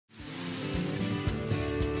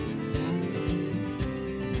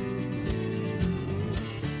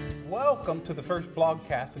Welcome to the first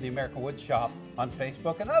blogcast of the American Woodshop on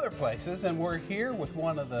Facebook and other places, and we're here with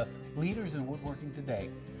one of the leaders in woodworking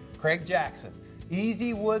today, Craig Jackson,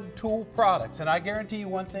 Easy Wood Tool Products. And I guarantee you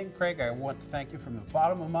one thing, Craig, I want to thank you from the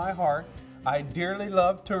bottom of my heart. I dearly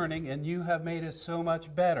love turning, and you have made it so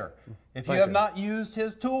much better. If you have not used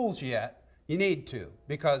his tools yet, you need to,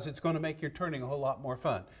 because it's going to make your turning a whole lot more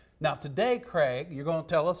fun. Now today, Craig, you're going to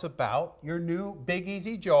tell us about your new Big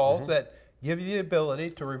Easy jaws that give you the ability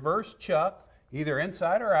to reverse chuck, either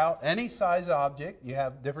inside or out, any size object. You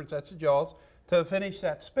have different sets of jaws to finish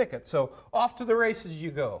that spigot. So off to the races you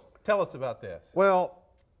go. Tell us about this. Well,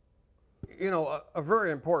 you know, a very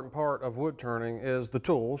important part of wood turning is the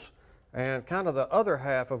tools, and kind of the other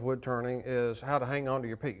half of wood turning is how to hang on to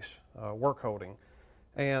your piece, work holding.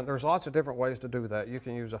 And there's lots of different ways to do that. You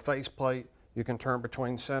can use a face plate, you can turn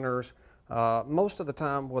between centers. Most of the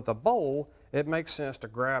time with a bowl, it makes sense to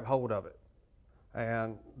grab hold of it.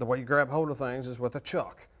 And the way you grab hold of things is with a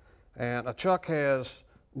chuck. And a chuck has,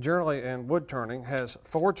 generally in wood turning, has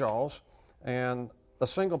 4 jaws, and a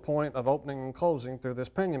single point of opening and closing through this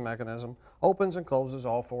pinion mechanism opens and closes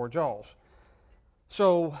all 4 jaws.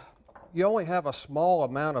 So you only have a small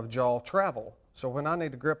amount of jaw travel. So when I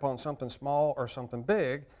need to grip on something small or something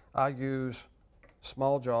big, I use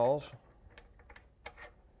small jaws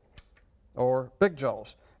or big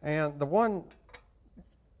jaws. And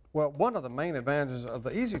one of the main advantages of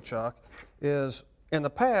the Easy Chuck is, in the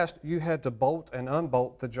past, you had to bolt and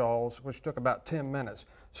unbolt the jaws, which took about 10 minutes.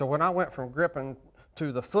 So when I went from gripping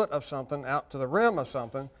to the foot of something out to the rim of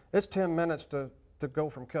something, it's 10 minutes to go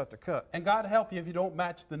from cut to cut. And God help you if you don't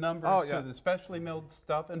match the numbers to the specially milled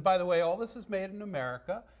stuff. And by the way, all this is made in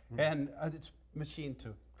America, and it's machined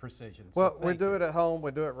to precision. So well, we do it at home,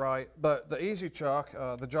 we do it right. But the Easy Chuck,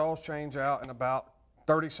 the jaws change out in about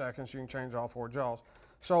 30 seconds. You can change all 4 jaws.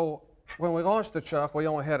 So when we launched the chuck, we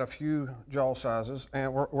only had a few jaw sizes,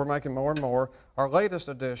 and we're making more and more. Our latest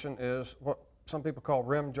addition is what some people call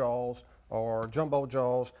rim jaws or jumbo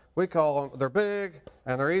jaws. We call them, they're big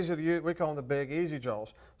and they're easy to use. We call them the Big Easy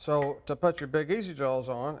jaws. So to put your Big Easy jaws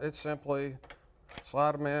on, it's simply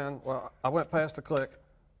slide them in. Well, I went past the click,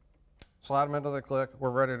 slide them into the click,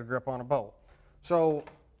 we're ready to grip on a bowl. So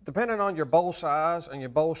depending on your bowl size and your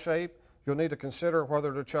bowl shape, you'll need to consider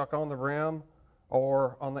whether to chuck on the rim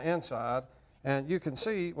or on the inside. And you can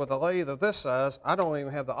see with a lathe of this size, I don't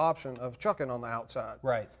even have the option of chucking on the outside.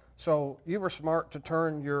 Right. So you were smart to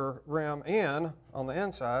turn your rim in on the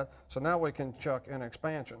inside, so now we can chuck in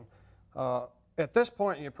expansion. At this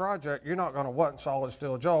point in your project, you're not going to want solid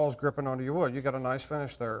steel jaws gripping onto your wood. You got a nice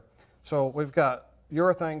finish there. So we've got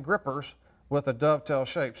urethane grippers with a dovetail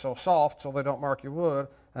shape, so soft so they don't mark your wood,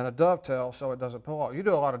 and a dovetail so it doesn't pull off. You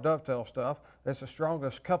do a lot of dovetail stuff. It's the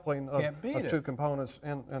strongest coupling of 2 components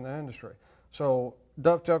in the industry. So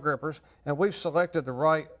dovetail grippers, and we've selected the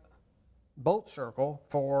right bolt circle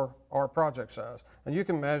for our project size. And you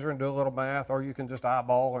can measure and do a little math, or you can just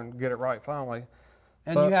eyeball and get it right finally.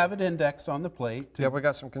 And you have it indexed on the plate. Yeah, we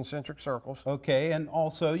got some concentric circles. Okay, and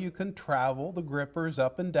also you can travel the grippers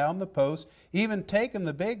up and down the post, even taking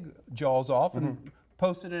the big jaws off and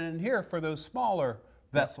posting it in here for those smaller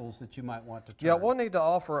vessels that you might want to turn. Yeah, we'll need to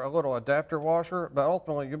offer a little adapter washer, but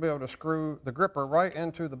ultimately you'll be able to screw the gripper right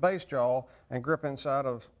into the base jaw and grip inside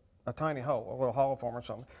of a tiny hole, a little hollow form or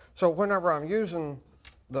something. So whenever I'm using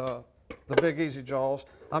the Big Easy jaws,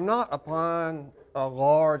 I'm not applying a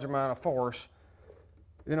large amount of force.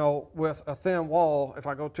 You know, with a thin wall, if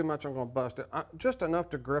I go too much, I'm going to bust it. Just enough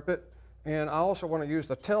to grip it, and I also want to use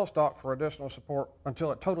the tailstock for additional support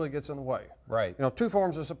until it totally gets in the way. Right. You know, 2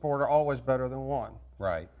 forms of support are always better than 1.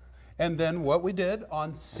 Right. And then what we did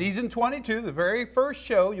on season 22, the very first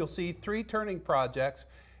show, you'll see 3 turning projects.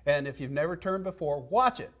 And if you've never turned before,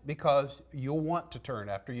 watch it, because you'll want to turn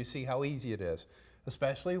after you see how easy it is,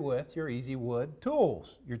 especially with your Easy Wood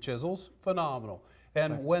tools. Your chisels, phenomenal.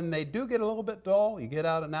 And when they do get a little bit dull, you get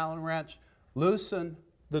out an Allen wrench, loosen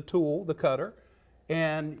the tool, the cutter,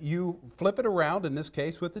 and you flip it around, in this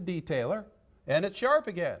case with the detailer, and it's sharp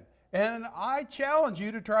again. And I challenge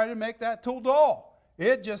you to try to make that tool dull.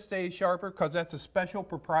 It just stays sharper because that's a special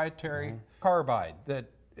proprietary carbide that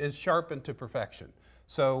is sharpened to perfection.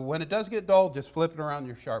 So when it does get dull, just flip it around,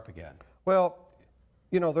 you're sharp again. Well,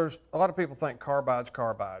 you know, there's a lot of people think carbide's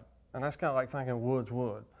carbide, and that's kind of like thinking wood's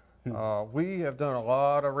wood. We have done a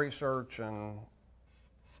lot of research and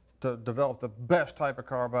to develop the best type of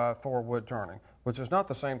carbide for wood turning, which is not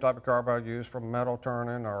the same type of carbide used for metal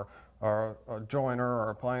turning or a joiner or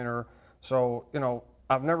a planer. So, you know,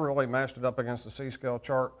 I've never really matched it up against the C-scale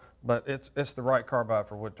chart, but it's the right carbide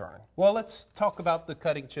for wood turning. Well, let's talk about the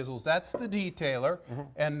cutting chisels. That's the detailer,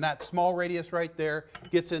 and that small radius right there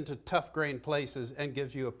gets into tough grain places and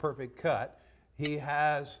gives you a perfect cut. He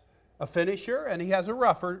has a finisher and he has a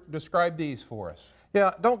rougher. Describe these for us.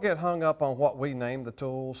 Yeah, don't get hung up on what we name the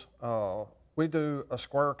tools. We do a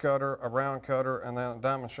square cutter, a round cutter, and then a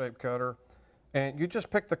diamond shaped cutter. And you just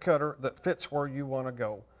pick the cutter that fits where you want to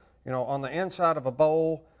go. You know, on the inside of a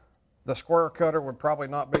bowl, the square cutter would probably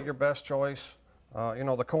not be your best choice. You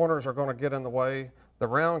know, the corners are going to get in the way. The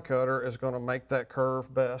round cutter is going to make that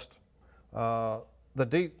curve best.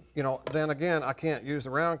 You know, then again, I can't use the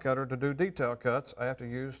round cutter to do detail cuts. I have to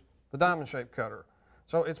use the diamond shaped cutter.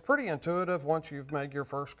 So it's pretty intuitive. Once you've made your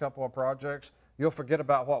first couple of projects, you'll forget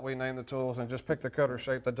about what we name the tools and just pick the cutter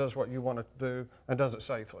shape that does what you want it to do and does it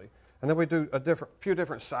safely. And then we do a few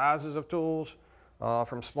different sizes of tools,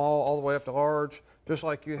 from small all the way up to large, just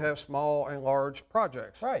like you have small and large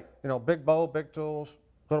projects. Right. You know, big bowl, big tools,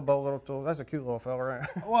 little bowl, little tools. That's a cute little fella, right?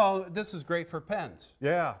 Well, this is great for pens.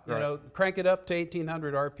 Yeah. You know, crank it up to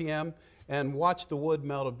 1800 RPM and watch the wood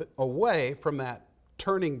melt a bit away from that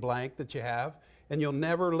turning blank that you have, and you'll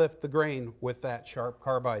never lift the grain with that sharp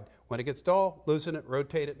carbide. When it gets dull, loosen it,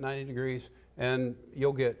 rotate it 90 degrees, and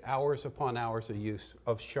you'll get hours upon hours of use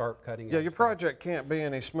of sharp cutting edge. Yeah, your project can't be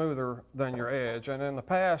any smoother than your edge, and in the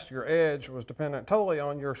past, your edge was dependent totally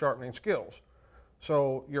on your sharpening skills.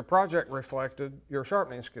 So your project reflected your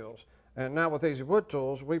sharpening skills. And now with Easy Wood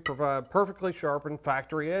Tools, we provide perfectly sharpened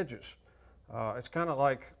factory edges. It's kind of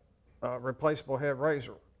like a replaceable head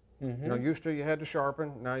razor. You know, used to you had to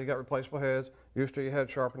sharpen, now you got replaceable heads. Used to you had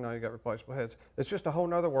to sharpen, now you got replaceable heads. It's just a whole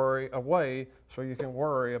nother way so you can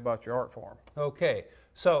worry about your art form. Okay,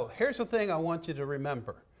 so here's the thing I want you to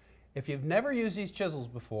remember. If you've never used these chisels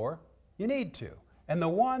before, you need to. And the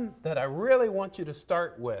one that I really want you to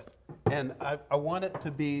start with, and I want it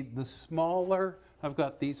to be the smaller, I've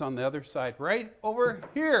got these on the other side, right over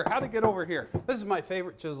here. How to get over here. This is my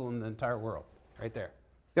favorite chisel in the entire world, right there.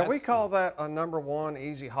 Yeah, we call that a #1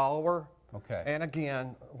 easy hollower. Okay. And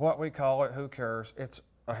again, what we call it, who cares? It's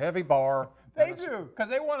a heavy bar. They do, because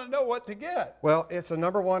they want to know what to get. Well, it's a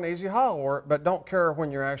 #1 easy hollower, but don't care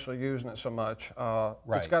when you're actually using it so much. Right.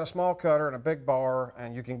 It's got a small cutter and a big bar,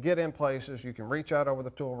 and you can get in places. You can reach out over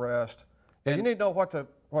the tool rest. And you need to know what to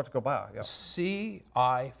go by. Yeah.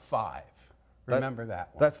 CI5. Remember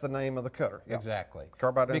that one. That's the name of the cutter. Yeah. Exactly.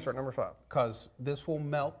 Carbide insert #5. Because this will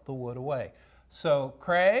melt the wood away. So,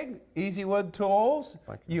 Craig, Easy Wood Tools.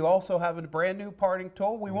 Thank you. You also have a brand new parting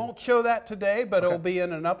tool. We won't show that today, but it'll be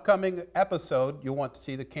in an upcoming episode. You'll want to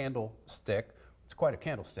see the candlestick. It's quite a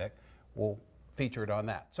candlestick. We'll feature it on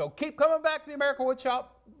that. So keep coming back to the American Woodshop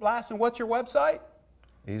Blast. And what's your website?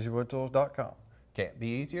 EasyWoodTools.com. Can't be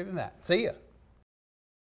easier than that. See ya.